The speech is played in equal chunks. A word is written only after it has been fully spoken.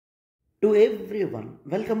To everyone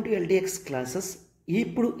welcome to LTX classes.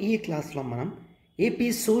 ఇప్పుడు ఈ క్లాస్లో మనం AP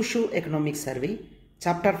socio economic survey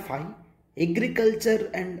chapter 5 agriculture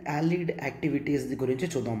and allied activities గురించి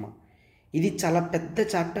చూద్దామా. ఇది చాలా పెద్ద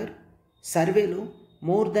చాప్టర్. సర్వేలో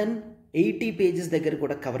మోర్ దెన్ 80 పేజెస్ దగ్గర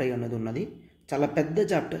కూడా కవర్ అయ్యి ఉన్నది. చాలా పెద్ద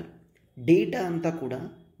చాప్టర్. డేటా అంతా కూడా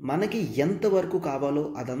మనకి ఎంతవరకు కావాలో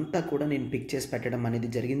అదంతా కూడా నేను పిక్ చేసి పెట్టడం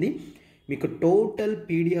అనేది జరిగింది. మీకు టోటల్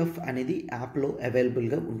పీడిఎఫ్ అనేది యాప్లో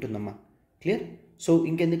అవైలబుల్గా ఉంటుందమ్మా. క్లియర్? సో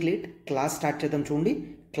ఇంకెందుకు లేట్, క్లాస్ స్టార్ట్ చేద్దాం. చూడండి,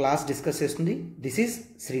 క్లాస్ డిస్కస్ చేస్తుంది. This is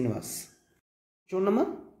Srinivas. చూడమ్మా,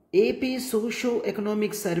 AP socio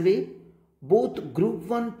economic survey both group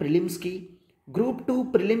 1 ప్రిలిమ్స్కి, group 2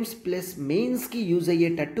 prelims plus మెయిన్స్కి యూజ్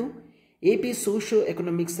అయ్యేటట్టు AP socio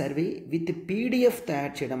economic survey with PDF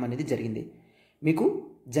తయారు చేయడం అనేది జరిగింది. మీకు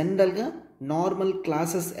జనరల్గా నార్మల్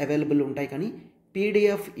క్లాసెస్ అవైలబుల్ ఉంటాయి, కానీ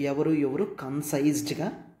పీడిఎఫ్ ఎవరు కన్సైజ్డ్గా.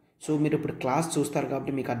 సో మీరు ఇప్పుడు క్లాస్ చూస్తారు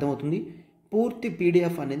కాబట్టి మీకు అర్థమవుతుంది. పూర్తి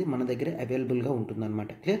పీడిఎఫ్ అనేది మన దగ్గర అవైలబుల్గా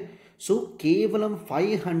ఉంటుందన్నమాట. క్లియర్? సో కేవలం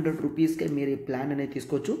 500 రూపీస్కే మీరు ఈ ప్లాన్ అనేది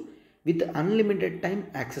తీసుకోవచ్చు విత్ అన్లిమిటెడ్ టైం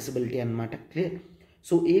యాక్సెసిబిలిటీ అనమాట. క్లియర్?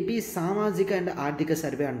 సో ఏపీ సామాజిక అండ్ ఆర్థిక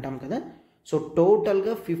సర్వే అంటాం కదా. సో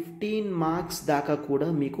టోటల్గా 15 మార్క్స్ దాకా కూడా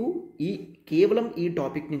మీకు కేవలం ఈ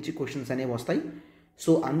టాపిక్ నుంచి క్వశ్చన్స్ అనేవి వస్తాయి.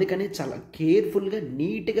 సో అందుకని చాలా కేర్ఫుల్గా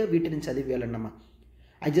నీట్గా వీటిని చదివేయాలన్నమా.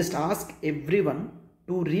 I just ask every one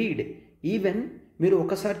to read. Even మీరు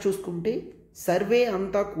ఒకసారి చూసుకుంటే సర్వే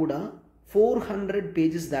అంతా కూడా 400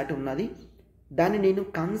 పేజెస్ దాటి ఉన్నది. దాన్ని నేను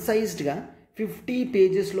కన్సైజ్డ్గా 50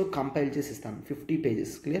 పేజెస్లో కంపైల్ చేసి ఇస్తాను. 50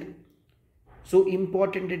 pages. Clear? So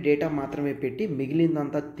important data మాత్రమే పెట్టి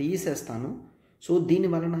మిగిలిందంతా తీసేస్తాను. సో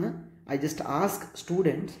దీనివలన I just ask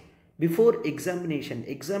students before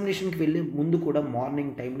ఎగ్జామినేషన్కి వెళ్ళే ముందు కూడా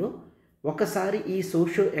మార్నింగ్ టైంలో ఒకసారి ఈ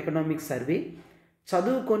సోషో ఎకనామిక్ సర్వే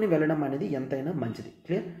చదువుకొని వెళ్ళడం అనేది ఎంతైనా మంచిది.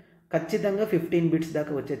 క్లియర్? ఖచ్చితంగా 15 బిట్స్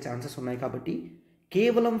దాకా వచ్చే ఛాన్సెస్ ఉన్నాయి కాబట్టి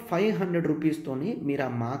కేవలం 500 రూపీస్తోనే మీరు ఆ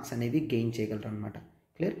మార్క్స్ అనేవి గెయిన్ చేయగలరు అనమాట.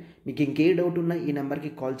 క్లియర్? మీకు ఇంకే డౌట్ ఉన్నా ఈ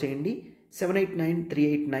నెంబర్కి కాల్ చేయండి.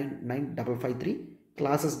 7893899553.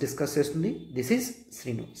 క్లాసెస్ డిస్కస్ చేస్తుంది. This is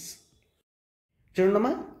Srinivas.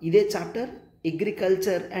 చూడమ్మా, ఇదే chapter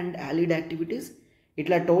agriculture and allied activities.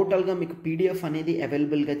 ఇట్లా టోటల్గా మీకు పీడిఎఫ్ అనేది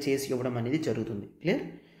అవైలబుల్గా చేసి ఇవ్వడం అనేది జరుగుతుంది. Clear?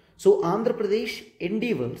 So Andhra Pradesh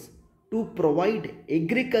endeavours to provide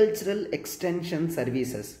agricultural extension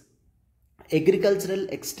services. Agricultural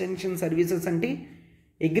extension services అంటే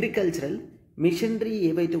అగ్రికల్చరల్ మిషనరీ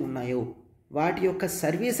ఏవైతే ఉన్నాయో వాటి యొక్క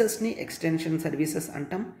సర్వీసెస్ని ఎక్స్టెన్షన్ సర్వీసెస్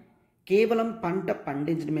అంటాం. కేవలం పంట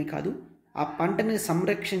పండించడమే కాదు, ఆ పంటని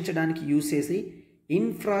సంరక్షించడానికి యూజ్ చేసే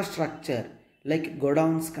ఇన్ఫ్రాస్ట్రక్చర్ లైక్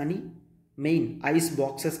గోడౌన్స్ కానీ, మెయిన్ ఐస్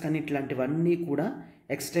బాక్సెస్ కానీ, ఇట్లాంటివన్నీ కూడా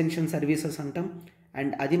ఎక్స్టెన్షన్ సర్వీసెస్ అంటాం.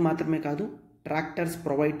 అండ్ అది మాత్రమే కాదు, ట్రాక్టర్స్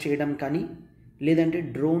ప్రొవైడ్ చేయడం కానీ, లేదంటే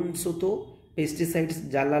డ్రోన్స్తో పెస్టిసైడ్స్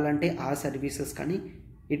జల్లాలంటే ఆ సర్వీసెస్ కానీ,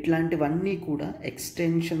 ఇట్లాంటివన్నీ కూడా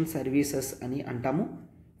ఎక్స్టెన్షన్ సర్వీసెస్ అని అంటాము.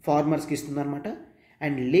 ఫార్మర్స్కి ఇస్తుందన్నమాట.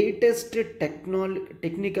 అండ్ లేటెస్ట్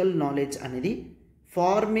టెక్నికల్ నాలెడ్జ్ అనేది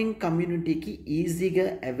ఫార్మింగ్ కమ్యూనిటీకి ఈజీగా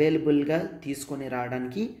అవైలబుల్గా తీసుకొని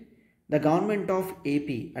రావడానికి the government of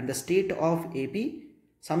AP and the state of AP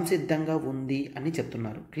సంసిద్ధంగా ఉంది అని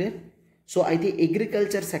చెప్తున్నారు. క్లియర్? సో అయితే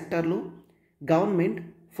అగ్రికల్చర్ సెక్టార్లో గవర్నమెంట్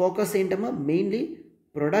ఫోకస్ ఏంటమ్మా? Mainly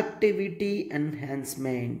productivity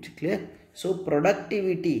enhancement. Clear? So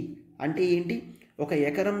productivity అంటే ఏంటి? ఒక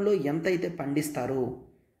ఎకరంలో ఎంతైతే పండిస్తారో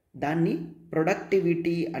దాన్ని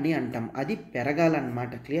ప్రొడక్టివిటీ అని అంటాం. అది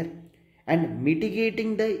పెరగాలన్నమాట. Clear? And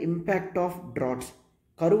mitigating the impact of droughts.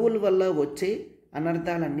 కరువుల వల్ల వచ్చే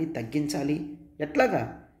అనర్థాలన్నీ తగ్గించాలి. ఎట్లాగా?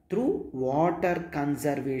 Through water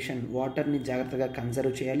conservation. వాటర్ని జాగ్రత్తగా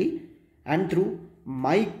కన్జర్వ్ చేయాలి. And through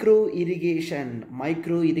micro irrigation,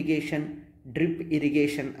 drip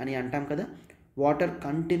irrigation అని అంటాం కదా. వాటర్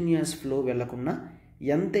కంటిన్యూస్ ఫ్లో వెళ్లకుండా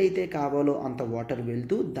ఎంతైతే కావాలో అంత వాటర్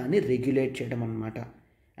వెళ్తూ దాన్ని రెగ్యులేట్ చేయడం అన్నమాట.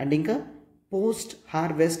 అండ్ ఇంకా post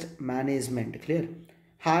harvest management. Clear?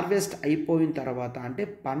 Harvest అయిపోయిన తర్వాత అంటే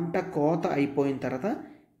పంట కోత అయిపోయిన తర్వాత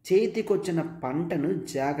చేతికొచ్చిన పంటను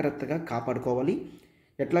జాగ్రత్తగా కాపాడుకోవాలి.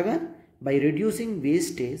 ఎట్లాగా? By reducing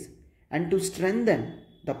wastage and to strengthen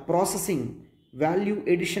the processing, value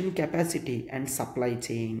addition capacity and supply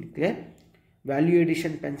chain. Clear? Value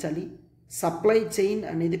addition పెంచాలి, సప్లై చైన్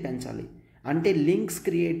అనేది పెంచాలి. అంటే లింక్స్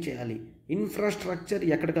క్రియేట్ చేయాలి. ఇన్ఫ్రాస్ట్రక్చర్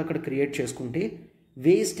ఎక్కడికక్కడ క్రియేట్ చేసుకుంటే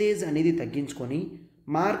వేస్టేజ్ అనేది తగ్గించుకొని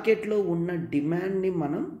మార్కెట్లో ఉన్న డిమాండ్ని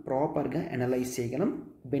మనం ప్రాపర్గా అనలైజ్ చేయగలం,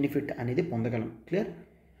 బెనిఫిట్ అనేది పొందగలం. క్లియర్?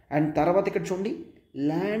 అండ్ తర్వాత ఇక్కడ చూడండి,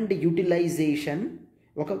 ల్యాండ్ యూటిలైజేషన్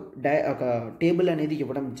ఒక టేబుల్ అనేది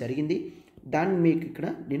ఇవ్వడం జరిగింది. దాన్ని మీకు ఇక్కడ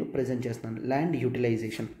నేను ప్రజెంట్ చేస్తున్నాను. ల్యాండ్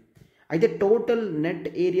యూటిలైజేషన్ అయితే టోటల్ నెట్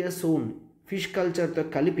ఏరియా సోన్ ఫిష్ కల్చర్తో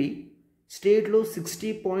కలిపి స్టేట్లో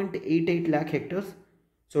 60.88 lakh హెక్టర్స్.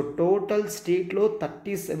 సో టోటల్ స్టేట్లో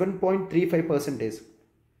 37.35%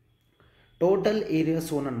 టోటల్ ఏరియా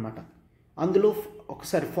జోన్ అనమాట. అందులో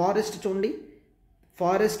ఒకసారి ఫారెస్ట్ చూడండి,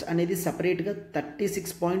 ఫారెస్ట్ అనేది సపరేట్గా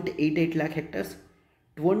 36.88 lakh hectares,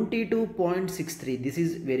 22.63. This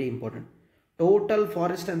is very important. Total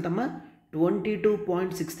forest ఎంతమ్మా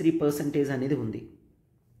 22.63% అనేది ఉంది.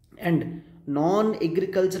 అండ్ నాన్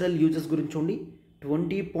అగ్రికల్చరల్ యూజెస్ గురించి చూడండి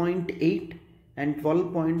 20.8 అండ్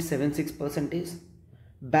 12.76%.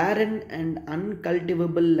 బ్యారన్ అండ్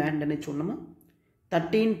అన్కల్టివబుల్ ల్యాండ్ అనేది చూడమ్మా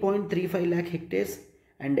 13.35 lakh hectares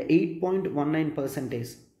and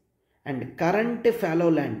 8.19%. And current follow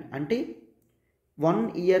land అంటే 1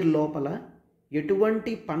 year లోపల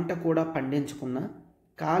ఎటువంటి పంట కూడా పండించకుండా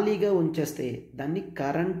ఖాళీగా ఉంచేస్తే దాన్ని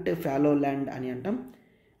కరెంట్ ఫాలో ల్యాండ్ అని అంటాం.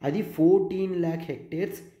 అది 14 lakh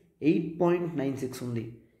హెక్టేర్స్ 8.96 ఉంది.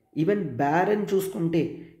 ఈవెన్ బ్యారన్ చూసుకుంటే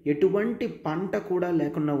ఎటువంటి పంట కూడా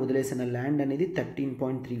లేకుండా వదిలేసిన ల్యాండ్ అనేది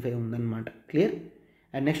 13.35 ఉందన్నమాట. క్లియర్.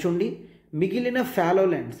 అండ్ నెక్స్ట్ ఉండి మిగిలిన ఫాలో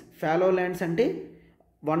ల్యాండ్స్ అంటే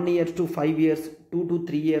 1 year to 5 years, 2 to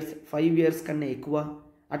 3 years, 5 years కన్నా ఎక్కువ,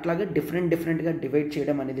 అట్లాగే డిఫరెంట్గా డివైడ్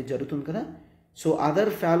చేయడం అనేది జరుగుతుంది కదా. సో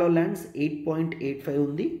అదర్ ఫాలో ల్యాండ్స్ 8.85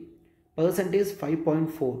 ఉంది, percentage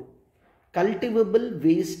 5.4. Cultivable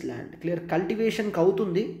waste land, clear, కల్టివేషన్కి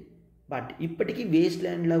అవుతుంది బట్ ఇప్పటికీ వేస్ట్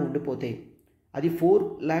ల్యాండ్లా ఉండిపోతే అది 4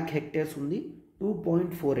 lakh హెక్టేర్స్ ఉంది,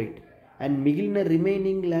 2.48. అండ్ మిగిలిన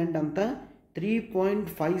రిమైనింగ్ ల్యాండ్ అంతా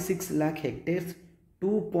 3.56 lakh hectares,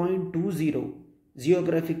 2.20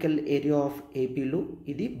 geographical area of ఏపీలో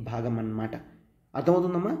ఇది భాగం అన్నమాట.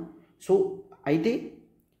 అర్థమవుతుందమ్మా. సో అయితే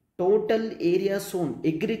total area zone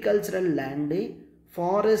agricultural ల్యాండే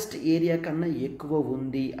forest area కన్నా ఎక్కువ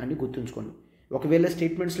ఉంది అని గుర్తుంచుకోండి. ఒకవేళ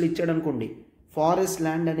స్టేట్మెంట్స్లో ఇచ్చాడు అనుకోండి ఫారెస్ట్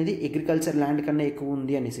ల్యాండ్ అనేది అగ్రికల్చర్ ల్యాండ్ కన్నా ఎక్కువ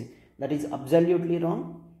ఉంది అనేసి, దట్ ఈజ్ అబ్జల్యూట్లీ రాంగ్.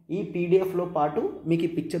 ఈ పీడిఎఫ్లో పాటు మీకు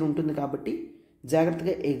ఈ పిక్చర్ ఉంటుంది కాబట్టి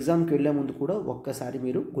జాగ్రత్తగా ఎగ్జామ్కి వెళ్ళే ముందు కూడా ఒక్కసారి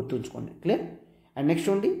మీరు గుర్తుంచుకోండి. క్లియర్. అండ్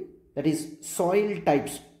నెక్స్ట్ ఉంది దట్ ఈస్ సాయిల్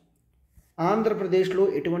టైప్స్. ఆంధ్రప్రదేశ్లో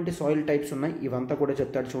ఎటువంటి సాయిల్ టైప్స్ ఉన్నాయి ఇవంతా కూడా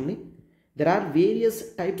చెప్తాడు చూడండి. There are various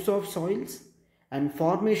types of soils and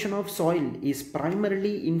formation of soil is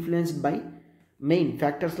primarily influenced by main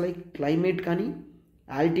factors like climate కానీ,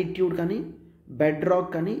 ఆల్టిట్యూడ్ కానీ, బెడ్ రాక్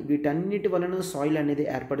కానీ, వీటన్నిటి వలన సాయిల్ అనేది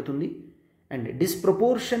ఏర్పడుతుంది. And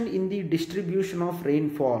disproportion in the distribution of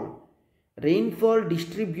rainfall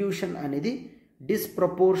distribution అనేది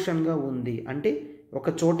డిస్ప్రపోర్షన్గా ఉంది. అంటే ఒక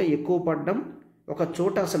చోట ఎక్కువ పడడం, ఒక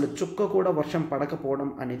చోట అసలు చుక్క కూడా వర్షం పడకపోవడం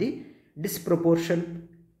అనేది డిస్ప్రపోర్షన్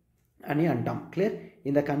అని అంటాం. Clear.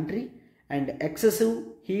 In the country and excessive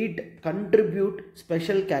heat contribute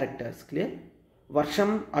special characters. Clear. వర్షం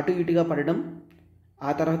అటు ఇటుగా పడడం,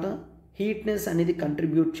 ఆ తర్వాత హీట్నెస్ అనేది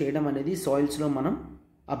కంట్రిబ్యూట్ చేయడం అనేది సాయిల్స్లో మనం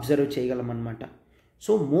అబ్జర్వ్ చేయగలం అన్నమాట.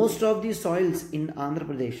 So most of the soils in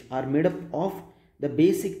Andhra Pradesh are made up of the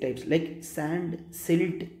basic types like sand,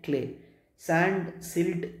 silt, clay. Sand,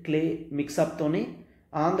 silt, clay మిక్సప్తోనే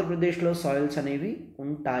ఆంధ్రప్రదేశ్లో సాయిల్స్ అనేవి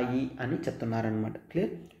ఉంటాయి అని చెప్తున్నారనమాట.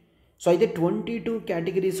 క్లియర్. సో అయితే 22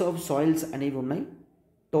 కేటగిరీస్ ఆఫ్ సాయిల్స్ అనేవి ఉన్నాయి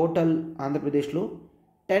టోటల్ ఆంధ్రప్రదేశ్లో.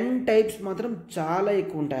 10 టైప్స్ మాత్రం చాలా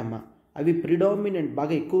ఎక్కువ ఉంటాయమ్మా, అవి ప్రిడామినెంట్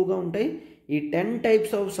బాగా ఎక్కువగా ఉంటాయి. ఈ 10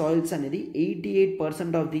 టైప్స్ ఆఫ్ సాయిల్స్ అనేది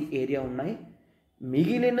 88% ఆఫ్ ది ఏరియా ఉన్నాయి.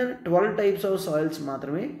 మిగిలిన 12 టైప్స్ ఆఫ్ సాయిల్స్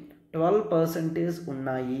మాత్రమే 12%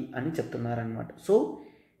 ఉన్నాయి అని చెప్తున్నారనమాట. సో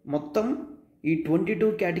మొత్తం ఈ 22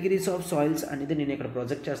 కేటగిరీస్ ఆఫ్ సాయిల్స్ అనేది నేను ఇక్కడ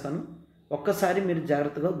ప్రొజెక్ట్ చేస్తాను. ఒక్కసారి మీరు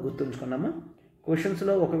జాగ్రత్తగా గుర్తుంచుకున్నామా.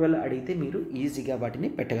 క్వశ్చన్స్లో ఒకవేళ అడిగితే మీరు ఈజీగా వాటిని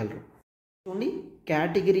పెట్టగలరు. చూడండి,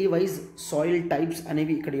 కేటగిరీ వైజ్ సాయిల్ టైప్స్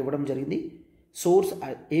అనేవి ఇక్కడ ఇవ్వడం జరిగింది. Source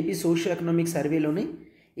AP socio-economic సర్వేలోనే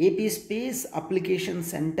AP space application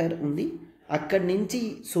centre ఉంది. అక్కడి నుంచి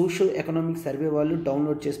సోషియో-ఎకనామిక్ సర్వే వాళ్ళు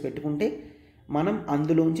డౌన్లోడ్ చేసి పెట్టుకుంటే మనం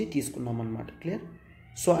అందులోంచి తీసుకున్నాం అన్నమాట. క్లియర్.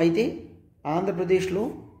 సో అయితే ఆంధ్రప్రదేశ్లో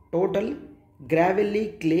total Gravelly,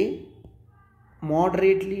 clay,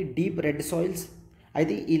 moderately deep red soils.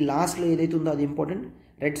 అయితే ఈ లాస్ట్లో ఏదైతే ఉందో అది important.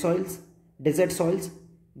 Red soils, dessert soils,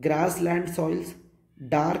 gross land soils,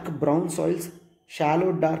 dark brown soils, shallow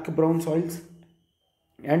dark brown soils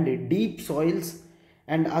and deep soils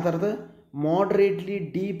and ఆ తర్వాత moderately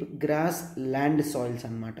deep gross land soils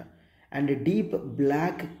అన్నమాట. And deep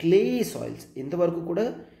black clay soils. ఇంతవరకు కూడా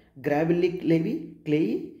గ్రావెల్లీ, క్లే,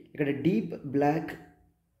 ఇక్కడ deep black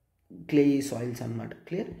clay soils అన్నమాట.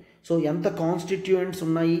 Clear. So ఎంత constituents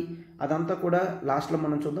ఉన్నాయి అదంతా కూడా లాస్ట్లో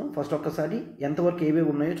మనం చూద్దాం. ఫస్ట్ ఒక్కసారి ఎంతవరకు ఏవేవి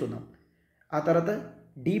ఉన్నాయో చూద్దాం. ఆ తర్వాత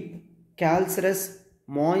deep క్యాల్సరస్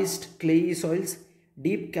moist clay soils,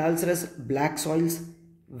 deep క్యాల్సరస్ black soils,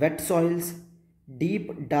 wet soils, deep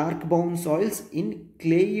dark brown soils in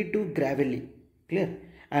క్లేయి to Gravelly. Clear.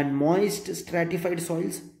 And moist stratified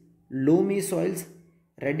soils, loamy soils,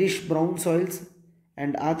 reddish brown soils,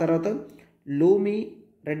 and ఆ తర్వాత loamy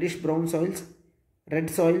reddish brown soils,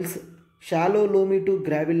 red soils, shallow loamy to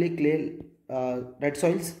గ్రావిల్లీ clay red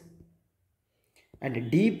soils, and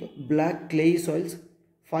deep black clay soils,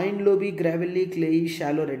 fine loamy gravelly clayey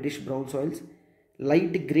shallow reddish brown soils,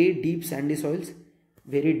 light grey deep sandy soils,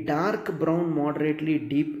 very dark brown moderately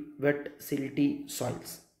deep wet silty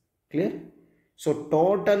soils. Clear? So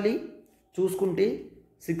totally చూసుకుంటే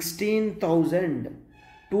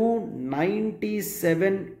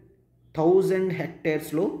 16,297,000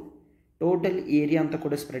 హెక్టేర్స్లో total area అంతా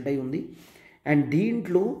కూడా spread అయి ఉంది. And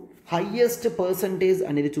దీంట్లో highest percentage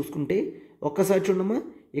అనేది చూసుకుంటే ఒక్కసారి చూడమ్మా,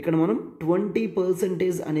 ఇక్కడ మనం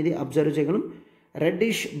 20% అనేది అబ్జర్వ్ చేయగలం.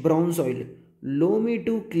 Reddish brown soil, loamy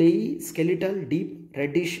to క్లేయి skeletal deep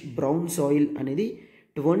reddish brown soil అనేది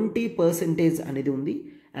 20% అనేది ఉంది.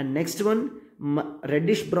 And next one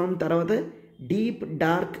reddish brown తర్వాత డీప్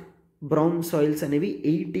డార్క్ బ్రౌన్ సాయిల్స్ అనేవి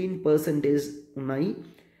 18% ఉన్నాయి.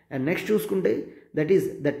 అండ్ నెక్స్ట్ చూసుకుంటే దట్ ఈస్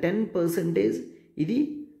ద 10% ఇది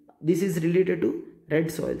this is related to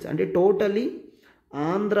red soils. అంటే టోటలీ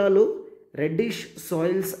ఆంధ్రాలో రెడ్డిష్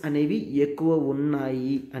సాయిల్స్ అనేవి ఎక్కువ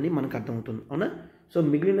ఉన్నాయి అని మనకు అర్థమవుతుంది, అవునా? సో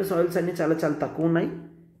మిగిలిన సాయిల్స్ అన్నీ చాలా చాలా తక్కువ ఉన్నాయి.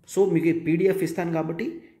 సో మీకు పీడిఎఫ్ ఇస్తాను కాబట్టి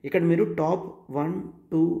ఇక్కడ మీరు టాప్ 1,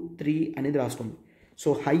 2, 3 అనేది రాసుకోండి. సో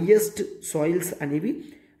హయ్యెస్ట్ సాయిల్స్ అనేవి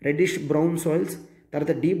రెడ్డిష్ బ్రౌన్ సాయిల్స్,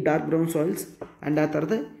 తర్వాత deep dark brown soils, and ఆ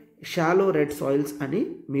తర్వాత షాలో రెడ్ సాయిల్స్ అని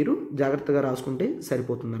మీరు జాగ్రత్తగా రాసుకుంటే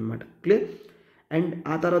సరిపోతుంది అనమాట. క్లియర్? అండ్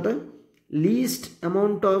ఆ తర్వాత లీస్ట్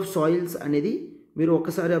అమౌంట్ ఆఫ్ సాయిల్స్ అనేది మీరు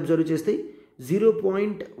ఒక్కసారి అబ్జర్వ్ చేస్తే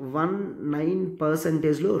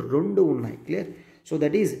 0.19%లో 2 ఉన్నాయి. Clear? So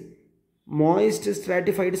that is moist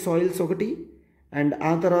stratified soils ఒకటి, అండ్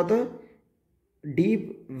ఆ తర్వాత డీప్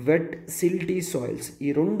వెట్ సిల్టీ సాయిల్స్, ఈ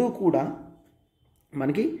 2 కూడా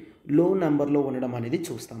మనకి లో నెంబర్లో ఉండడం అనేది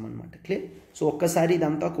చూస్తామన్నమాట. క్లియర్? సో ఒక్కసారి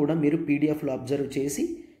ఇదంతా కూడా మీరు పీడిఎఫ్లో అబ్జర్వ్ చేసి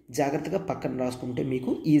జాగ్రత్తగా పక్కన రాసుకుంటే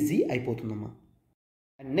మీకు ఈజీ అయిపోతుందమ్మా.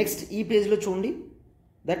 అండ్ నెక్స్ట్ ఈ పేజ్లో చూడండి,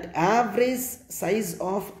 that average size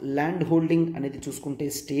of land holding అనేది చూసుకుంటే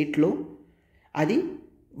స్టేట్లో అది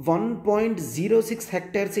 1.06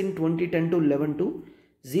 hectares in 2010-11 to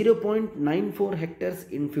 0.94 hectares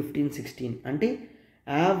in 15-16. అంటే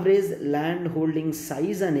యావరేజ్ ల్యాండ్ హోల్డింగ్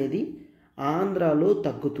సైజ్ అనేది ఆంధ్రాలో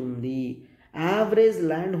తగ్గుతుంది. యావరేజ్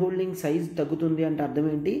ల్యాండ్ హోల్డింగ్ సైజ్ తగ్గుతుంది అంటే అర్థం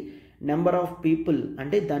ఏంటి? నెంబర్ ఆఫ్ పీపుల్,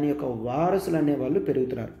 అంటే దాని యొక్క వారసులు అనేవాళ్ళు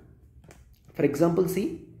పెరుగుతున్నారు. For example C,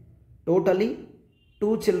 totally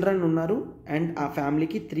 2 children ఉన్నారు అండ్ ఆ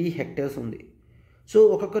ఫ్యామిలీకి 3 హెక్టర్స్ ఉంది. సో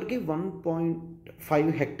ఒక్కొక్కరికి 1.5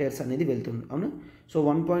 హెక్టర్స్ అనేది వెళ్తుంది, అవునా? సో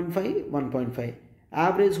 1.5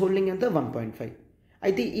 యావరేజ్ హోల్డింగ్ ఎంత? 1.5.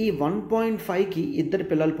 అయితే ఈ 1.5కి 2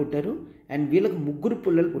 పిల్లలు పుట్టారు అండ్ వీళ్ళకి 3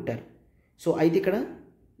 పిల్లలు పుట్టారు. సో అయితే ఇక్కడ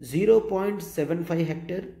 0.75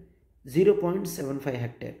 హెక్టర్, 0.75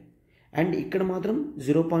 హెక్టర్, అండ్ ఇక్కడ మాత్రం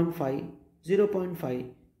 0.5, 0.5,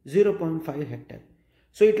 0.5 హెక్టర్.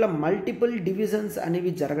 సో ఇట్లా మల్టిపుల్ డివిజన్స్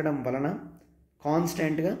అనేవి జరగడం వలన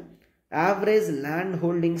కాన్స్టెంట్గా యావరేజ్ ల్యాండ్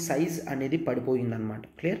హోల్డింగ్ సైజ్ అనేది పడిపోయిందన్నమాట.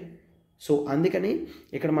 క్లియర్? సో అందుకని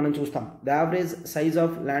ఇక్కడ మనం చూస్తాం the average size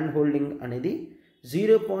of land holding అనేది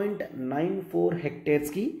 0.94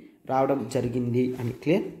 హెక్టేర్స్కి రావడం జరిగింది అని.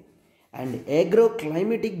 Clear? And agro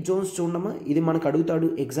climatic Jones చూడమ్మా, ఇది మనకు అడుగుతాడు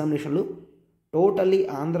ఎగ్జామినేషన్లో. టోటల్లీ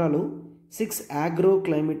ఆంధ్రాలో 6 అగ్రో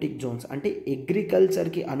క్లైమేటిక్ జోన్స్, అంటే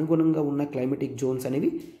అగ్రికల్చర్కి అనుగుణంగా ఉన్న క్లైమేటిక్ జోన్స్ అనేవి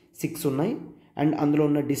 6 ఉన్నాయి. అండ్ అందులో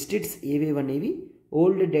ఉన్న డిస్ట్రిక్ట్స్ ఏవేవి అనేవి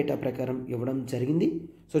ఓల్డ్ డేటా ప్రకారం ఇవ్వడం జరిగింది.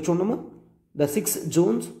 సో చూడమ్మా, the 6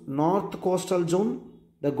 Jones: north coastal zone,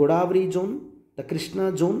 the Godavari zone, the Krishna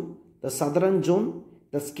zone, the southern zone,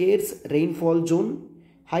 the scares rainfall zone,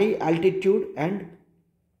 high altitude and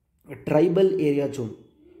tribal area zone.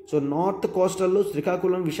 So north కోస్టల్లో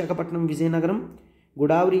Srikakulam, Visakhapatnam, Vizianagaram,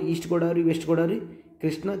 Godavari, east Godavari, west Godavari,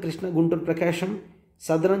 Krishna, Guntur, Prakasam,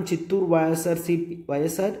 southern Chittoor,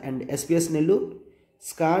 YSR and SPS Nellore,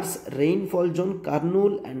 scars rainfall zone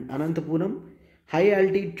Kurnool and Anantapuram, high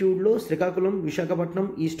ఆల్టిట్యూడ్లో Srikakulam, Visakhapatnam,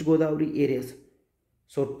 east Godavari areas.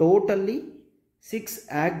 So totally 6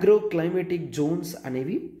 agro climatic Jones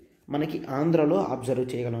అనేవి మనకి ఆంధ్రాలో observe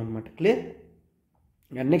చేయగలం అనమాట. Clear?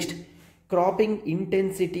 And next cropping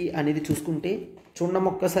intensity అనేది చూసుకుంటే చూడడం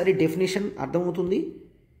ఒక్కసారి definition అర్థమవుతుంది.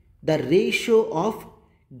 The ratio of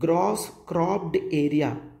gross cropped area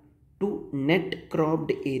to net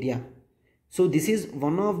cropped area. So this is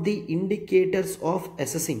one of the indicators of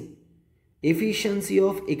assessing efficiency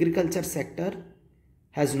of agriculture sector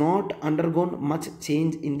has not undergone much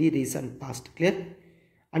change in the recent past. Clear?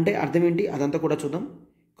 అంటే అర్థం ఏంటి అదంతా కూడా చూద్దాం.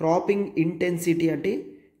 Cropping intensity అంటే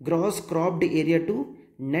gross cropped area to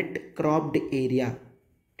net cropped area.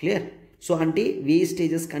 Clear? So అంటే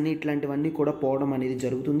wastages కానీ ఇట్లాంటివన్నీ కూడా పోవడం అనేది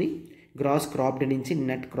జరుగుతుంది గ్రాస్ క్రాప్డ్ నుంచి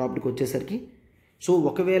నెట్ క్రాప్డ్కి వచ్చేసరికి. సో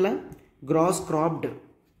ఒకవేళ gross cropped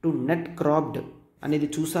to net cropped అనేది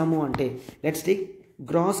చూసాము అంటే let's take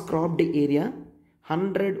gross cropped area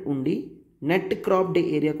 100 ఉండి నెట్ క్రాప్డ్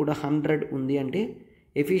ఏరియా కూడా 100 ఉంది అంటే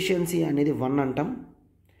ఎఫిషియన్సీ అనేది 1 అంటాం.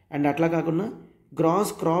 అండ్ అట్లా కాకుండా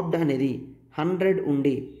గ్రాస్ క్రాప్డ్ అనేది 100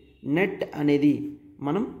 ఉండి నెట్ అనేది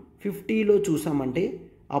మనం 50లో చూసామంటే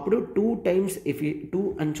అప్పుడు 2 టైమ్స్ 2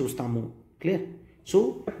 అని చూస్తాము. Clear. So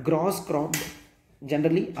gross cropped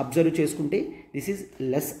generally observe చేసుకుంటే దిస్ ఈజ్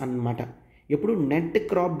లెస్ అన్నమాట. ఎప్పుడు నెట్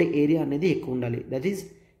క్రాప్డ్ ఏరియా అనేది ఎక్కువ ఉండాలి. దట్ ఈస్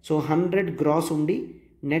సో 100 గ్రాస్ ఉండి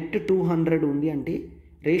నెట్ 200 ఉంది అంటే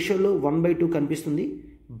రేషియోలో 1/2 కనిపిస్తుంది.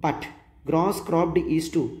 But gross cropped is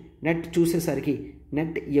to net చూసేసరికి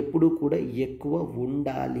నెట్ ఎప్పుడు కూడా ఎక్కువ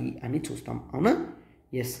ఉండాలి అని చూస్తాం. అవునా?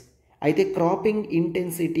 ఎస్. అయితే క్రాపింగ్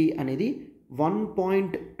ఇంటెన్సిటీ అనేది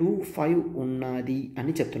 1.25 ఉన్నది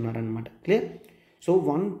అని చెప్తున్నారనమాట. క్లియర్. సో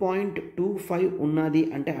 1.25 ఉన్నది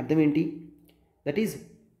అంటే అర్థం ఏంటి? దట్ ఈజ్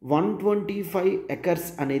 125 ఎకర్స్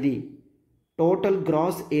అనేది టోటల్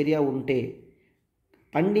గ్రాస్ ఏరియా ఉంటే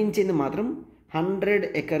పండించింది మాత్రం 100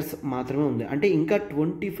 ఎకర్స్ మాత్రమే ఉంది. అంటే ఇంకా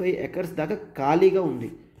 25 ఎకర్స్ దాకా ఖాళీగా ఉంది.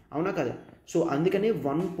 అవునా కదా? సో అందుకనే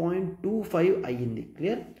 1.25 అయ్యింది.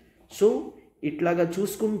 క్లియర్. సో ఇట్లాగా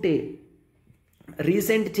చూసుకుంటే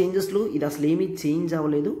రీసెంట్ చేంజెస్లో ఇది అసలు ఏమీ చేంజ్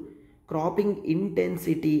అవ్వలేదు. క్రాపింగ్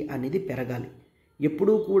ఇంటెన్సిటీ అనేది పెరగాలి.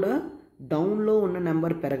 ఎప్పుడూ కూడా డౌన్లో ఉన్న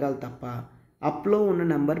నెంబర్ పెరగాలి తప్ప అప్లో ఉన్న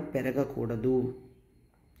నెంబర్ పెరగకూడదు.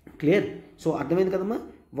 క్లియర్. సో అర్థమైంది కదమ్మా?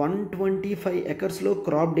 125 ఎకర్స్లో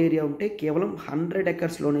క్రాప్డ్ ఏరియా ఉంటే కేవలం 100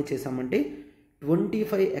 ఎకర్స్లోనే చేసామంటే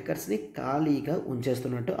 25 ఎకర్స్ని ఖాళీగా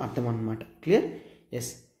ఉంచేస్తున్నట్టు అర్థం అన్నమాట. క్లియర్.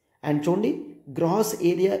 ఎస్. అండ్ చూడండి, gross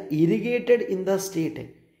area irrigated in the state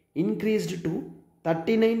increased to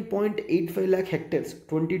 39.85 lakh hectares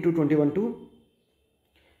 2021 to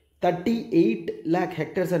 38 lakh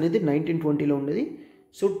hectares అనేది 1920లో ఉండేది.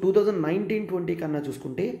 సో 2019-20 కన్నా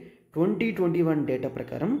చూసుకుంటే 2021 డేటా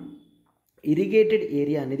ప్రకారం ఇరిగేటెడ్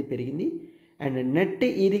ఏరియా అనేది పెరిగింది. అండ్ నెట్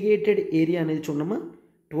ఇరిగేటెడ్ ఏరియా అనేది చూడమ్మా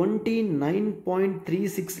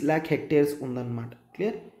 29.36 lakh hectares ఉందన్నమాట.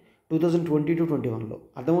 క్లియర్. 2020-21లో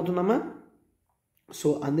అర్థమవుతుందమ్మా? సో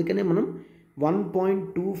అందుకనే మనం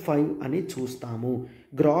 1.25 అని చూస్తాము.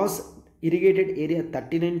 గ్రాస్ ఇరిగేటెడ్ ఏరియా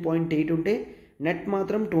 39.8 ఉంటే నెట్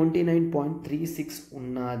మాత్రం 29.36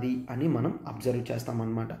 ఉన్నది అని మనం అబ్జర్వ్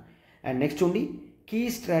చేస్తామన్నమాట. అండ్ నెక్స్ట్ ఉండి key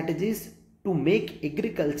strategies to make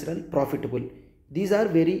agricultural profitable. These are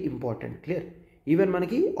very important. Clear. Even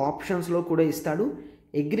మనకి ఆప్షన్స్లో కూడా ఇస్తాడు.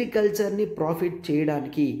 అగ్రికల్చర్ని ప్రాఫిట్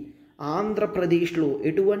చేయడానికి ఆంధ్రప్రదేశ్లో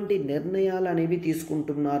ఎటువంటి నిర్ణయాలు అనేవి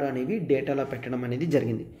తీసుకుంటున్నారు అనేవి డేటాలో పెట్టడం అనేది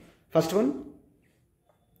జరిగింది. First one,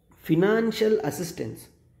 financial assistance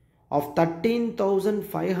of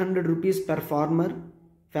 13,500 rupees per farmer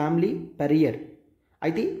family per year.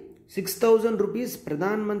 అయితే 6,000 రూపీస్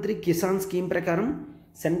ప్రధాన్ మంత్రి కిసాన్ స్కీమ్ ప్రకారం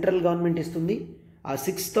సెంట్రల్ గవర్నమెంట్ ఇస్తుంది. ఆ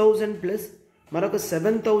 6,000 ప్లస్ మరొక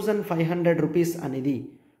 7,500 రూపీస్ అనేది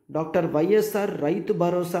doctor YSR Rythu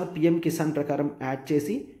Bharosa PM Kisan ప్రకారం యాడ్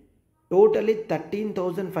చేసి టోటలీ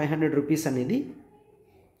 13,500 రూపీస్ అనేది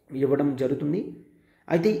ఇవ్వడం జరుగుతుంది.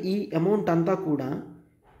 అయితే ఈ అమౌంట్ అంతా కూడా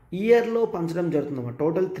ఇయర్లో పంచడం జరుగుతుంది.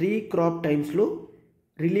 టోటల్ 3 క్రాప్ టైమ్స్లో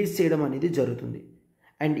రిలీజ్ చేయడం అనేది జరుగుతుంది.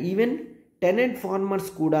 అండ్ ఈవెన్ టెనెంట్ ఫార్మర్స్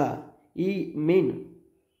కూడా ఈ మెయిన్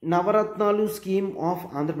నవరత్నాలు స్కీమ్ ఆఫ్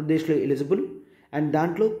ఆంధ్రప్రదేశ్లో ఎలిజిబుల్. అండ్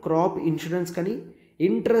దాంట్లో క్రాప్ ఇన్సూరెన్స్ కానీ,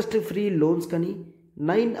 ఇంట్రెస్ట్ ఫ్రీ లోన్స్ కానీ,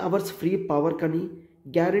 9 hours ఫ్రీ పవర్ కానీ,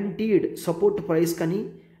 గ్యారంటీడ్ సపోర్ట్ ప్రైస్ కానీ,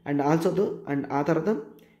 అండ్ ఆల్సో అండ్ ఆ తర్వాత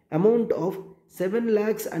అమౌంట్ ఆఫ్ 7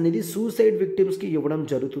 lakhs అనేది సూసైడ్ విక్టిమ్స్కి ఇవ్వడం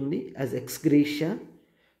జరుగుతుంది as ex gratia.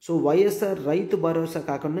 So YSR Rythu Bharosa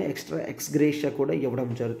కాకుండా ఎక్స్ట్రా ఎక్స్గ్రేషియా కూడా ఇవ్వడం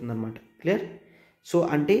జరుగుతుంది అనమాట. క్లియర్. సో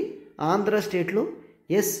అంటే ఆంధ్ర స్టేట్లో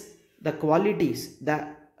yes the qualities the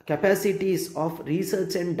capacities of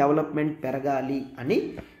research and development పెరగాలి అని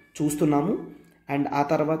చూస్తున్నాము. అండ్ ఆ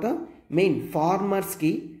తర్వాత మెయిన్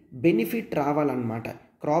ఫార్మర్స్కి బెనిఫిట్ రావాలన్నమాట.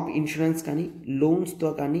 క్రాప్ ఇన్సూరెన్స్ కానీ, లోన్స్తో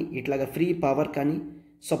కానీ, ఇట్లాగా ఫ్రీ పవర్ కానీ,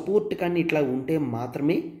 సపోర్ట్ కానీ ఇట్లా ఉంటే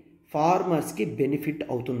మాత్రమే ఫార్మర్స్కి బెనిఫిట్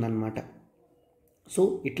అవుతుందన్నమాట. సో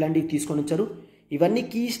ఇట్లాంటివి తీసుకొని వచ్చారు. ఇవన్నీ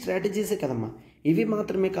కీ స్ట్రాటజీసే కదమ్మా. ఇవి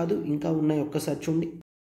మాత్రమే కాదు, ఇంకా ఉన్నాయి, ఒక్కసారి చూడండి.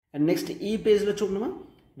 అండ్ నెక్స్ట్ ఈ పేజ్లో చూడమ్మా,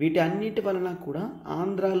 వీటి అన్నిటి వలన కూడా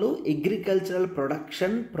ఆంధ్రాలో అగ్రికల్చరల్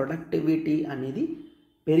ప్రొడక్టివిటీ అనేది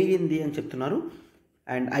పెరిగింది అని చెప్తున్నారు.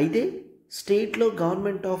 అండ్ అయితే స్టేట్లో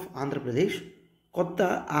గవర్నమెంట్ ఆఫ్ ఆంధ్రప్రదేశ్ కొత్త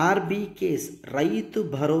ఆర్బీకేస్ రైతు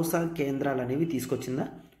భరోసా కేంద్రాలు అనేవి తీసుకొచ్చిందా?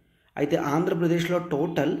 అయితే ఆంధ్రప్రదేశ్లో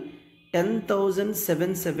టోటల్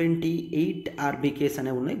 10,778 ఆర్బీకేస్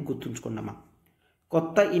అనేవి ఉన్నాయి. గుర్తుంచుకున్నామా?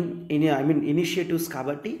 కొత్త ఇనిషియేటివ్స్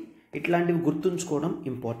కాబట్టి ఇట్లాంటివి గుర్తుంచుకోవడం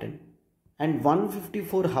ఇంపార్టెంట్. అండ్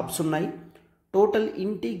 154 హబ్స్ ఉన్నాయి. Total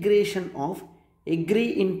integration of agri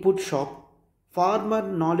input shop, farmer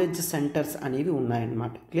knowledge centres అనేవి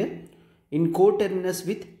ఉన్నాయన్నమాట. Clear? In కోటర్నస్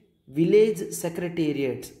with village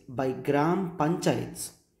secretariats by gram panchayats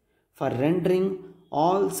for rendering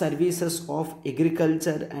all services of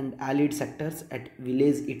agriculture and allied sectors at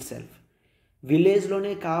village itself.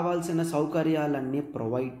 విలేజ్లోనే కావాల్సిన సౌకర్యాలన్నీ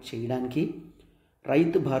provide చేయడానికి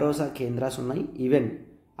రైతు భరోసా కేంద్రాలు ఉన్నాయి. Even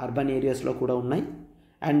urban ఏరియాస్లో కూడా ఉన్నాయి.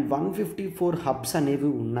 And 154 hubs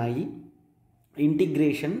అనేవి ఉన్నాయి.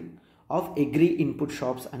 Integration of agri input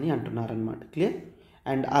shops అని అంటున్నారనమాట. క్లియర్?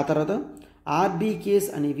 అండ్ ఆ తర్వాత ఆర్బీకేస్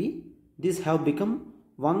అనేవి this have become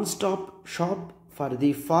one stop shop for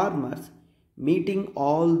the farmers meeting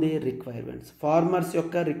all they requirements. Farmers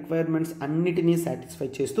యొక్క రిక్వైర్మెంట్స్ అన్నిటినీ సాటిస్ఫై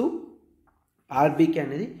చేస్తూ ఆర్బీకే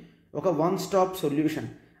అనేది ఒక వన్ స్టాప్ సొల్యూషన్.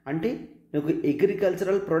 అంటే మీకు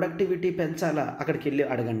అగ్రికల్చరల్ ప్రొడక్టివిటీ పెంచాలా, అక్కడికి వెళ్ళి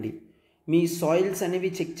అడగండి. మీ సాయిల్స్ అనేవి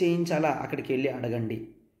చెక్ చేయించాలా, అక్కడికి వెళ్ళి అడగండి.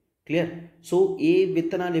 క్లియర్? సో ఏ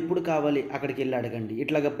విత్తనాలు ఎప్పుడు కావాలి, అక్కడికి వెళ్ళి అడగండి.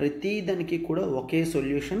 ఇట్లాగా ప్రతి దానికి కూడా ఒకే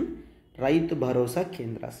సొల్యూషన్ రైతు భరోసా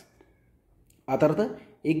కేంద్రాస్. ఆ తర్వాత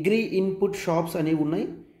అగ్రి ఇన్పుట్ షాప్స్ అనేవి ఉన్నాయి.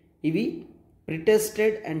 ఇవి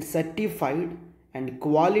ప్రిటెస్టెడ్ and certified and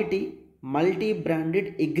quality multi branded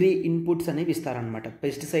agri inputs అనేవి ఇస్తారనమాట.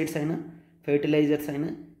 పెస్టిసైడ్స్ అయినా, ఫెర్టిలైజర్స్ అయినా,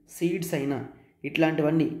 సీడ్స్ అయినా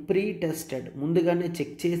ఇట్లాంటివన్నీ ప్రీ టెస్టెడ్, ముందుగానే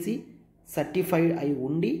చెక్ చేసి సర్టిఫైడ్ అయి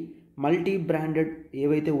ఉండి మల్టీ బ్రాండెడ్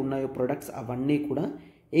ఏవైతే ఉన్నాయో ప్రొడక్ట్స్ అవన్నీ కూడా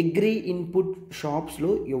అగ్రి ఇన్పుట్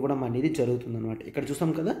షాప్స్లో ఇవ్వడం అనేది జరుగుతుందన్నమాట. ఇక్కడ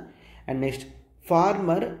చూసాం కదా. And next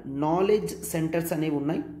farmer knowledge centres అనేవి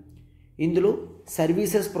ఉన్నాయి. ఇందులో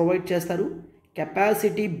సర్వీసెస్ ప్రొవైడ్ చేస్తారు.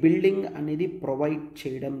 కెపాసిటీ బిల్డింగ్ అనేది ప్రొవైడ్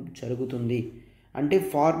చేయడం జరుగుతుంది. అంటే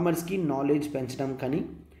ఫార్మర్స్కి నాలెడ్జ్ పెంచడం, కానీ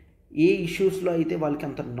ఏ ఇష్యూస్లో అయితే వాళ్ళకి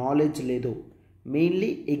అంత నాలెడ్జ్ లేదో మెయిన్లీ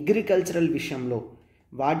అగ్రికల్చరల్ విషయంలో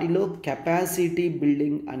వాటిలో కెపాసిటీ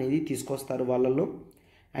బిల్డింగ్ అనేది తీసుకొస్తారు వాళ్ళలో.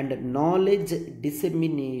 అండ్ నాలెడ్జ్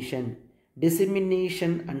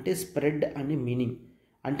డిసెమినేషన్ అంటే స్ప్రెడ్ అని మీనింగ్.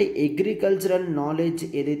 అంటే అగ్రికల్చరల్ నాలెడ్జ్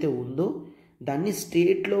ఏదైతే ఉందో దాన్ని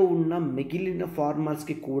స్టేట్లో ఉన్న మిగిలిన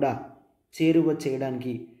ఫార్మర్స్కి కూడా చేరువ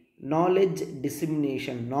చేయడానికి నాలెడ్జ్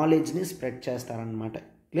డిసెమినేషన్, నాలెడ్జ్ని స్ప్రెడ్ చేస్తారనమాట.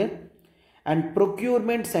 క్లియర్? అండ్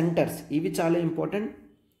ప్రొక్యూర్మెంట్ సెంటర్స్ ఇవి చాలా ఇంపార్టెంట్.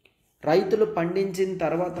 రైతులు పండించిన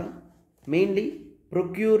తర్వాత మెయిన్లీ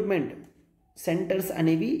ప్రొక్యూర్మెంట్ సెంటర్స్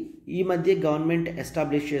అనేవి ఈ మధ్య గవర్నమెంట్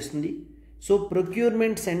ఎస్టాబ్లిష్ చేస్తుంది. సో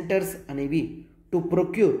ప్రొక్యూర్మెంట్ సెంటర్స్ అనేవి to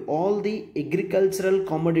procure all the agricultural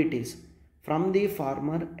commodities from the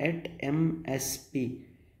farmer at MSP,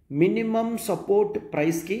 minimum support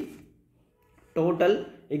ప్రైస్కి టోటల్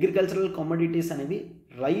అగ్రికల్చరల్ కమోడిటీస్ అనేవి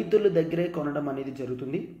రైతుల దగ్గరే కొనడం అనేది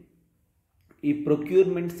జరుగుతుంది. ఈ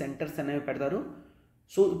ప్రొక్యూర్మెంట్ సెంటర్స్ అనేవి పెడతారు.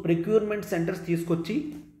 సో ప్రొక్యూర్మెంట్ సెంటర్స్ తీసుకొచ్చి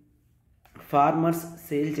ఫార్మర్స్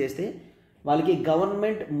సేల్ చేస్తే వాళ్ళకి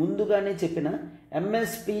గవర్నమెంట్ ముందుగానే చెప్పిన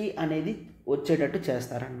ఎంఎస్పి అనేది వచ్చేటట్టు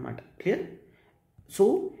చేస్తారనమాట. క్లియర్? సో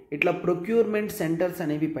ఇట్లా ప్రొక్యూర్మెంట్ సెంటర్స్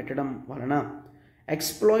అనేవి పెట్టడం వలన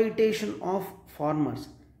exploitation of farmers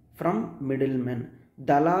from middle men,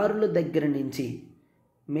 దళారుల దగ్గర నుంచి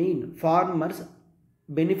మెయిన్ ఫార్మర్స్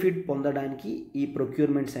బెనిఫిట్ పొందడానికి ఈ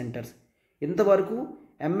ప్రొక్యూర్మెంట్ సెంటర్స్. ఇంతవరకు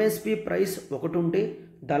ఎంఎస్పి ప్రైస్ ఒకటి ఉంటే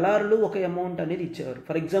దళారులు ఒక అమౌంట్ అనేది ఇచ్చేవారు.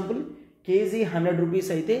 ఫర్ ఎగ్జాంపుల్ కేజీ 100 రూపీస్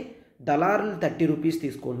అయితే దళారులు 30 రూపీస్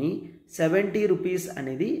తీసుకొని 70 రూపీస్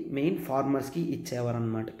అనేది మెయిన్ ఫార్మర్స్కి ఇచ్చేవారు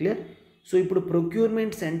అనమాట. క్లియర్? సో ఇప్పుడు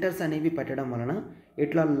ప్రొక్యూర్మెంట్ సెంటర్స్ అనేవి పెట్టడం వలన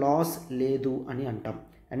ఇట్లా లాస్ లేదు అని అంటాం.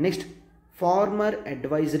 And next farmer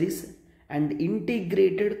advisories and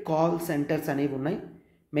integrated call centres అనేవి ఉన్నాయి.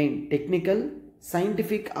 Main technical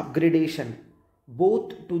scientific upgradation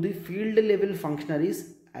both to the field level functionaries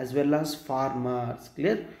as well as farmers.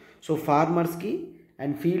 Clear? So ఫార్మర్స్కి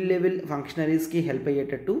and field level ఫంక్షనరీస్కి help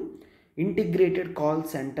అయ్యేటట్టు ఇంటిగ్రేటెడ్ కాల్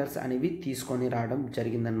సెంటర్స్ అనేవి తీసుకొని రావడం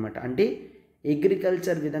జరిగిందనమాట. అంటే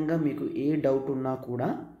agriculture విధంగా మీకు ఏ డౌట్ ఉన్నా కూడా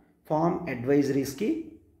ఫార్మ్ అడ్వైజరీస్కి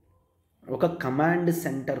ఒక కమాండ్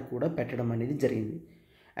సెంటర్ కూడా పెట్టడం అనేది జరిగింది.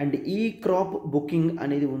 అండ్ ఈ క్రాప్ బుకింగ్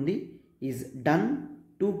అనేది ఉంది is done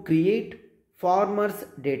to create farmers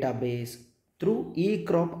database through ఈ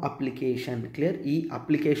క్రాప్ అప్లికేషన్. క్లియర్? ఈ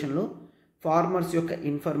అప్లికేషన్లో ఫార్మర్స్ యొక్క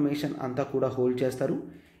ఇన్ఫర్మేషన్ అంతా కూడా హోల్డ్ చేస్తారు.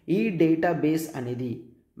 ఈ డేటాబేస్ అనేది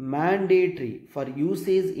mandatory for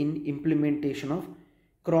usage in implementation of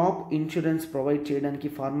crop insurance provide చేయడానికి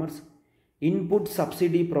ఫార్మర్స్, ఇన్పుట్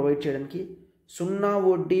సబ్సిడీ ప్రొవైడ్ చేయడానికి, 0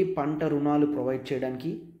 వడ్డీ పంట రుణాలు ప్రొవైడ్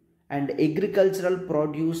చేయడానికి, అండ్ అగ్రికల్చరల్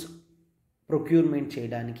ప్రొడ్యూస్ ప్రొక్యూర్మెంట్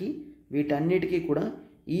చేయడానికి, వీటన్నిటికీ కూడా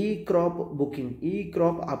ఈ క్రాప్ బుకింగ్, ఈ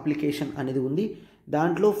క్రాప్ అప్లికేషన్ అనేది ఉంది.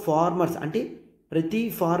 దాంట్లో ఫార్మర్స్ అంటే ప్రతి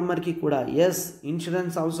ఫార్మర్కి కూడా ఎస్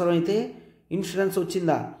ఇన్సూరెన్స్ అవసరమైతే ఇన్సూరెన్స్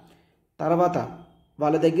వచ్చిందా, తర్వాత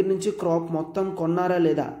వాళ్ళ దగ్గర నుంచి క్రాప్ మొత్తం కొన్నారా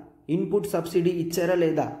లేదా, ఇన్పుట్ సబ్సిడీ ఇచ్చారా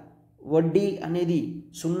లేదా, వడ్డీ అనేది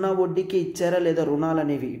 0 వడ్డీకి ఇచ్చారా లేదా రుణాలు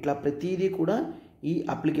అనేవి, ఇట్లా ప్రతిదీ కూడా ఈ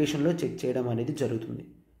అప్లికేషన్లో చెక్ చేయడం అనేది జరుగుతుంది.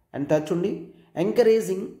 అండ్ చూడండి,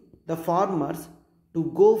 encouraging the farmers to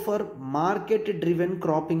go for market driven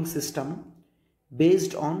cropping system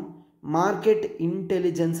based on market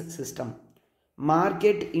intelligence system.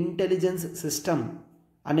 Market intelligence system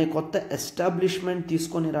అనే కొత్త ఎస్టాబ్లిష్మెంట్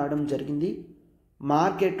తీసుకొని రావడం జరిగింది.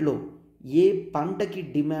 మార్కెట్లో ఏ పంటకి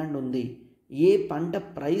డిమాండ్ ఉంది, ఏ పంట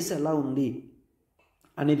ప్రైస్ ఎలా ఉంది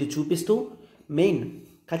అనేది చూపిస్తూ మెయిన్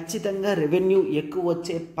ఖచ్చితంగా రెవెన్యూ ఎక్కువ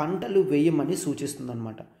వచ్చే పంటలు వేయమని సూచిస్తుంది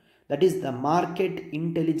అనమాట. That is the market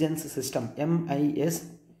intelligence system, MIS,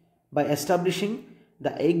 by establishing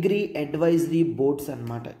the agri advisory boards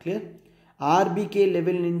అనమాట. క్లియర్? ఆర్బీకే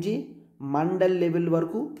లెవెల్ నుంచి మండల్ లెవెల్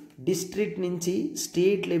వరకు, డిస్ట్రిక్ట్ నుంచి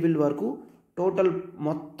స్టేట్ లెవెల్ వరకు టోటల్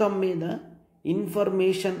మొత్తం మీద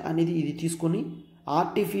ఇన్ఫర్మేషన్ అనేది ఇది తీసుకొని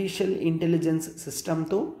ఆర్టిఫిషియల్ ఇంటెలిజెన్స్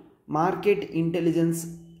సిస్టమ్తో మార్కెట్ ఇంటెలిజెన్స్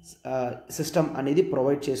సిస్టమ్ అనేది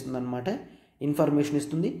ప్రొవైడ్ చేస్తుందన్నమాట. ఇన్ఫర్మేషన్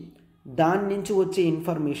ఇస్తుంది. దాని నుంచి వచ్చే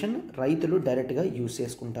ఇన్ఫర్మేషన్ రైతులు డైరెక్ట్గా యూజ్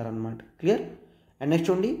చేసుకుంటారనమాట. క్లియర్? అండ్ నెక్స్ట్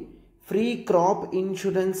చూడండి, ఫ్రీ క్రాప్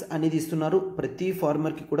ఇన్సూరెన్స్ అనేది ఇస్తున్నారు. ప్రతి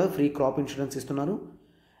ఫార్మర్కి కూడా ఫ్రీ క్రాప్ ఇన్సూరెన్స్ ఇస్తున్నారు.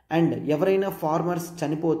 అండ్ ఎవరైనా ఫార్మర్స్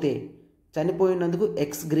చనిపోయినందుకు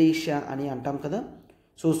ఎక్స్ గ్రేషియా అని అంటాం కదా.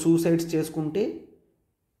 సో సూసైడ్స్ చేసుకుంటే,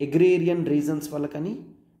 అగ్రేరియన్ రీజన్స్ వల్ల కానీ,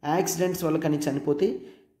 యాక్సిడెంట్స్ వల్ల కానీ చనిపోతే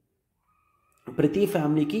ప్రతి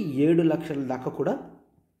ఫ్యామిలీకి 7 లక్షల దాకా కూడా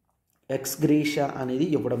ఎక్స్ గ్రేషియా అనేది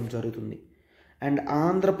ఇవ్వడం జరుగుతుంది. And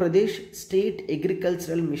Andhra Pradesh state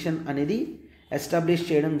agricultural machine అనేది ఎస్టాబ్లిష్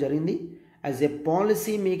చేయడం జరిగింది as a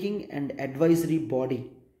policy making and advisory body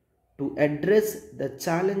to address the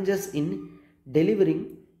challenges in delivering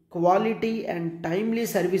quality and timely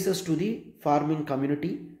services to the farming community,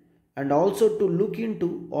 and also to look into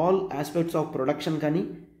all aspects of production kani,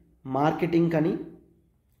 marketing kani,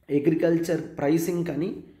 agriculture pricing kani,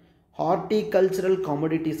 horticultural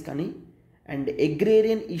commodities kani, and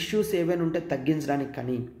agrarian issues even unte tagginచడానికి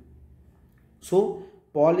kani. So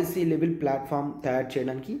policy level platform తయారు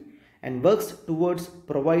చేయడానికి and works towards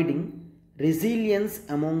providing resilience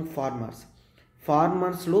among farmers.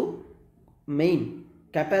 farmers లో main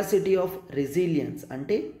capacity of resilience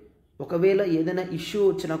అంటే ఒకవేళ ఏదైనా issue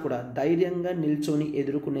వచ్చినా కూడా ధైర్యంగా నిల్చొని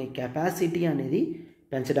ఎదుర్కొనే కెపాసిటీ అనేది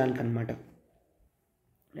పెంచడానికి అనమాట.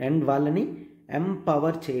 అండ్ వాళ్ళని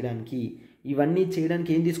ఎంపవర్ చేయడానికి, ఇవన్నీ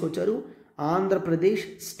చేయడానికి ఏం తీసుకొచ్చారు? Andhra Pradesh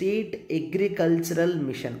state agricultural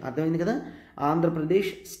machine. అర్థమైంది కదా?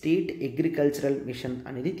 ఆంధ్రప్రదేశ్ స్టేట్ అగ్రికల్చరల్ మిషన్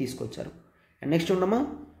అనేది తీసుకొచ్చారు. And next ఉండమా,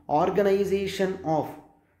 organisation of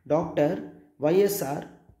doctor YSR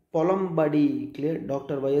పొలంబడి. Clear?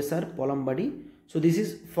 Doctor YSR పొలంబడి. So this is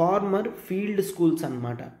farmer field schools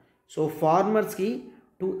అనమాట. So ఫార్మర్స్కి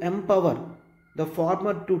to empower the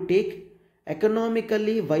farmer to take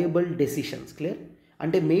economically viable decisions. Clear?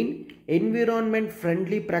 అంటే main environment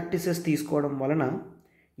friendly practices తీసుకోవడం వలన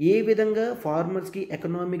ఏ విధంగా ఫార్మర్స్కి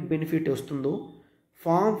economic benefit వస్తుందో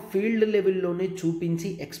field లెవెల్లోనే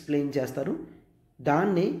చూపించి explain చేస్తారు.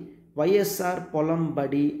 దాన్నే వైఎస్ఆర్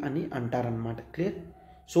పొలంబడి అని అంటారనమాట. Clear?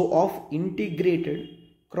 So of integrated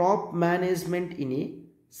crop management in a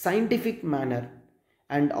scientific manner,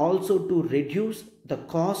 and also to reduce the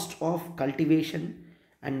cost of cultivation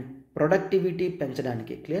and productivity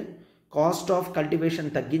పెంచడానికి. క్లియర్? కాస్ట్ ఆఫ్ కల్టివేషన్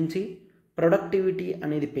తగ్గించి ప్రొడక్టివిటీ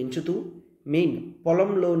అనేది పెంచుతూ మెయిన్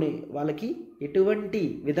పొలంలోనే వాళ్ళకి ఎటువంటి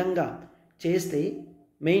విధంగా చేస్తే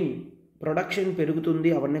మెయిన్ ప్రొడక్షన్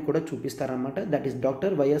పెరుగుతుంది అవన్నీ కూడా చూపిస్తారనమాట. That is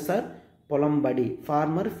doctor YSR పొలంబడి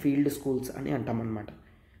farmer field schools అని అంటామన్నమాట.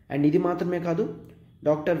 అండ్ ఇది మాత్రమే కాదు,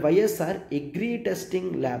 doctor YSR agri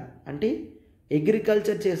testing lab అంటే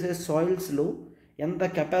అగ్రికల్చర్ చేసే సాయిల్స్లో ఎంత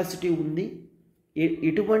కెపాసిటీ ఉంది,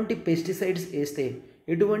 ఎటువంటి పెస్టిసైడ్స్ వేస్తే,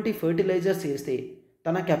 ఎటువంటి ఫర్టిలైజర్స్ వేస్తే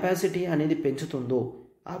తన కెపాసిటీ అనేది పెంచుతుందో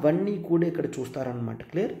అవన్నీ కూడా ఇక్కడ చూస్తారనమాట.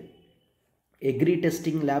 క్లియర్? అగ్రి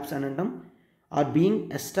టెస్టింగ్ ల్యాబ్స్ అని అంటాం are being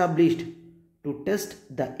established to test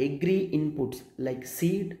the agri inputs like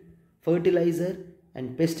seed, fertiliser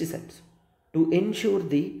and pesticides to ensure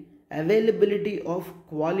the availability of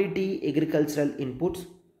quality agricultural inputs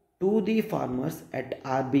to the farmers at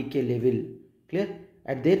RBK level. Clear?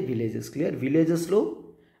 At their villages. Clear? Villages lo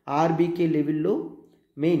RBK level lo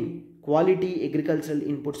main quality agricultural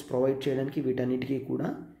inputs provide cheyadaniki వీటన్నిటికీ కూడా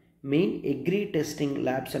main agri testing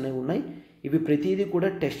labs అనేవి ఉన్నాయి. ఇవి ప్రతిదీ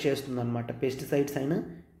కూడా test చేస్తుందన్నమాట. Pesticides అయినా,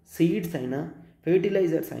 seeds అయినా,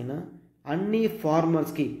 ఫెర్టిలైజర్స్ అయినా అన్ని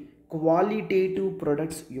ఫార్మర్స్కి క్వాలిటేటివ్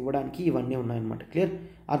ప్రొడక్ట్స్ ఇవ్వడానికి ఇవన్నీ ఉన్నాయన్నమాట. క్లియర్?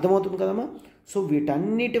 అర్థమవుతుంది కదమ్మా? సో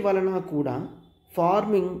వీటన్నిటి వలన కూడా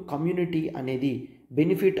ఫార్మింగ్ కమ్యూనిటీ అనేది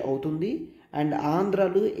బెనిఫిట్ అవుతుంది అండ్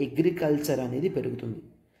ఆంధ్రాలో అగ్రికల్చర్ అనేది పెరుగుతుంది.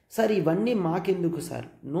 సార్ ఇవన్నీ మాకెందుకు sir?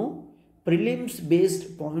 No, prelims based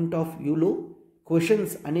point of వ్యూలో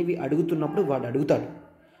క్వశ్చన్స్ అనేవి అడుగుతున్నప్పుడు వాడు అడుగుతాడు.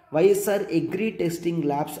 వైఎస్ఆర్ అగ్రి టెస్టింగ్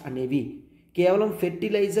ల్యాబ్స్ అనేవి కేవలం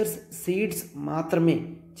ఫెర్టిలైజర్స్, సీడ్స్ మాత్రమే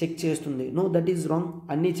చెక్ చేస్తుంది. No, that is wrong.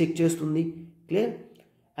 అన్నీ చెక్ చేస్తుంది. క్లియర్?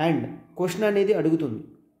 అండ్ క్వశ్చన్ అనేది అడుగుతుంది,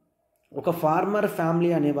 ఒక ఫార్మర్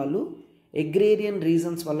ఫ్యామిలీ అనేవాళ్ళు అగ్రేరియన్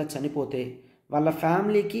రీజన్స్ వల్ల చనిపోతే వాళ్ళ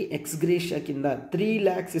ఫ్యామిలీకి ఎక్స్గ్రేషియా కింద 3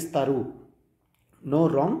 lakhs ఇస్తారు. నో,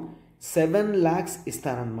 రాంగ్, 7 lakhs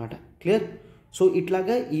ఇస్తారనమాట. క్లియర్? సో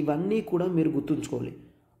ఇట్లాగా ఇవన్నీ కూడా మీరు గుర్తుంచుకోవాలి.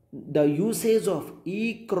 ద యూసేజ్ ఆఫ్ ఈ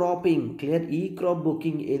క్రాపింగ్, క్లియర్, ఈ క్రాప్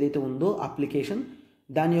బుకింగ్ ఏదైతే ఉందో అప్లికేషన్,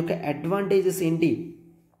 దాని యొక్క అడ్వాంటేజెస్ ఏంటి,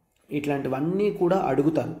 ఇట్లాంటివన్నీ కూడా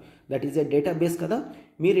అడుగుతారు. దట్ ఈజ్ ఎ డేటాబేస్ కదా,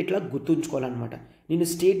 మీరు ఇట్లా గుర్తుంచుకోవాలన్నమాట. నేను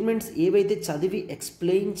స్టేట్మెంట్స్ ఏవైతే చదివి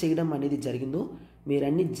ఎక్స్ప్లెయిన్ చేయడం అనేది జరిగిందో మీరు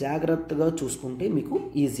అన్ని జాగ్రత్తగా చూసుకుంటే మీకు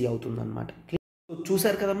ఈజీ అవుతుందన్నమాట.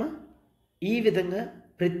 చూసారు కదమ్మా, ఈ విధంగా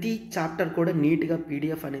ప్రతి చాప్టర్ కూడా నీట్గా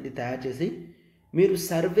పీడిఎఫ్ అనేది తయారు చేసి మీరు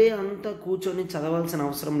సర్వే అంతా కూర్చొని చదవాల్సిన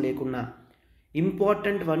అవసరం లేకుండా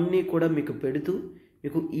ఇంపార్టెంట్ అన్నీ కూడా మీకు పెడుతూ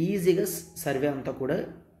మీకు ఈజీగా సర్వే అంతా కూడా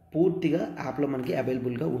పూర్తిగా యాప్లో మనకి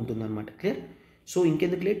అవైలబుల్గా ఉంటుందన్నమాట. క్లియర్? సో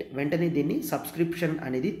ఇంకెందుకు లేట్, వెంటనే దీన్ని సబ్స్క్రిప్షన్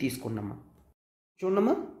అనేది తీసుకున్నామా.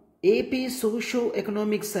 చూడమ్మా, AP socio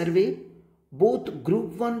economic survey both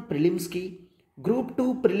group 1 ప్రిలిమ్స్కి, group 2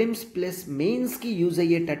 prelims plus మెయిన్స్కి యూజ్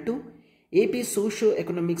అయ్యేటట్టు AP socio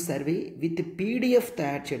economic survey with PDF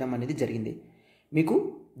తయారు చేయడం అనేది జరిగింది. మీకు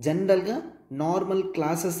జనరల్గా నార్మల్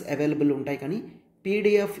క్లాసెస్ అవైలబుల్ ఉంటాయి, కానీ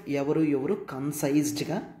పీడిఎఫ్ ఎవరు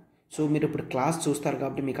కన్సైజ్డ్గా, సో మీరు ఇప్పుడు క్లాస్ చూస్తారు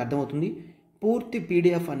కాబట్టి మీకు అర్థమవుతుంది, పూర్తి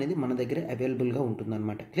పీడిఎఫ్ అనేది మన దగ్గర అవైలబుల్గా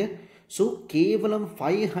ఉంటుందన్నమాట. క్లియర్? సో కేవలం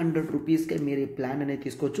 500 రూపీస్కే మీరు ఈ ప్లాన్ అనేది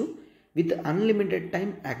తీసుకోవచ్చు విత్ అన్లిమిటెడ్ టైం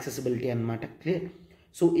యాక్సెసిబిలిటీ అనమాట. క్లియర్?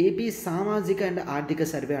 సో ఏపీ సామాజిక అండ్ ఆర్థిక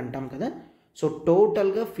సర్వే అంటాం కదా, సో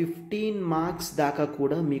టోటల్గా 15 మార్క్స్ దాకా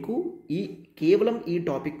కూడా మీకు కేవలం ఈ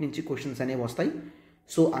టాపిక్ నుంచి క్వశ్చన్స్ అనేవి వస్తాయి.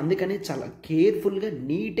 సో అందుకని చాలా కేర్ఫుల్గా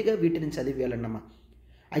నీట్గా వీటిని చదివేయాలన్నమా.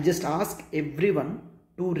 I just ask every one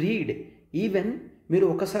to read. Even మీరు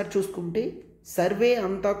ఒకసారి చూసుకుంటే సర్వే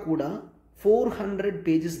అంతా కూడా 400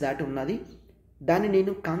 pages దాటి ఉన్నది. దాన్ని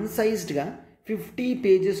నేను కన్సైజ్డ్గా 50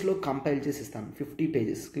 pagesలో కంపైల్ చేసి ఇస్తాను. 50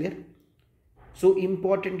 pages. Clear? So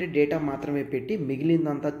important data మాత్రమే పెట్టి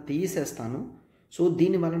మిగిలిందంతా తీసేస్తాను. సో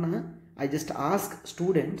దీనివలన I just ask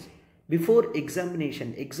students before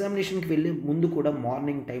ఎగ్జామినేషన్కి వెళ్ళే ముందు కూడా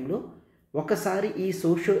మార్నింగ్ టైంలో ఒకసారి ఈ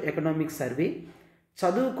సోషో ఎకనామిక్ సర్వే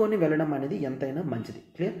చదువుకొని వెళ్ళడం అనేది ఎంతైనా మంచిది.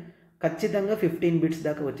 క్లియర్? ఖచ్చితంగా 15 bits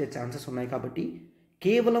దాకా వచ్చే ఛాన్సెస్ ఉన్నాయి కాబట్టి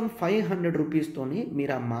కేవలం 500 రూపీస్తోనే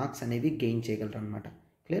మీరు ఆ మార్క్స్ అనేవి గెయిన్ చేయగలరు అనమాట.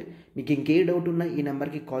 క్లియర్? మీకు ఇంకే డౌట్ ఉన్నా ఈ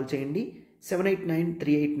నెంబర్కి కాల్ చేయండి.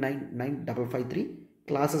 7893899553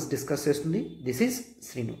 క్లాసెస్ డిస్కస్ చేస్తుంది. This is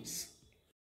Srinivas.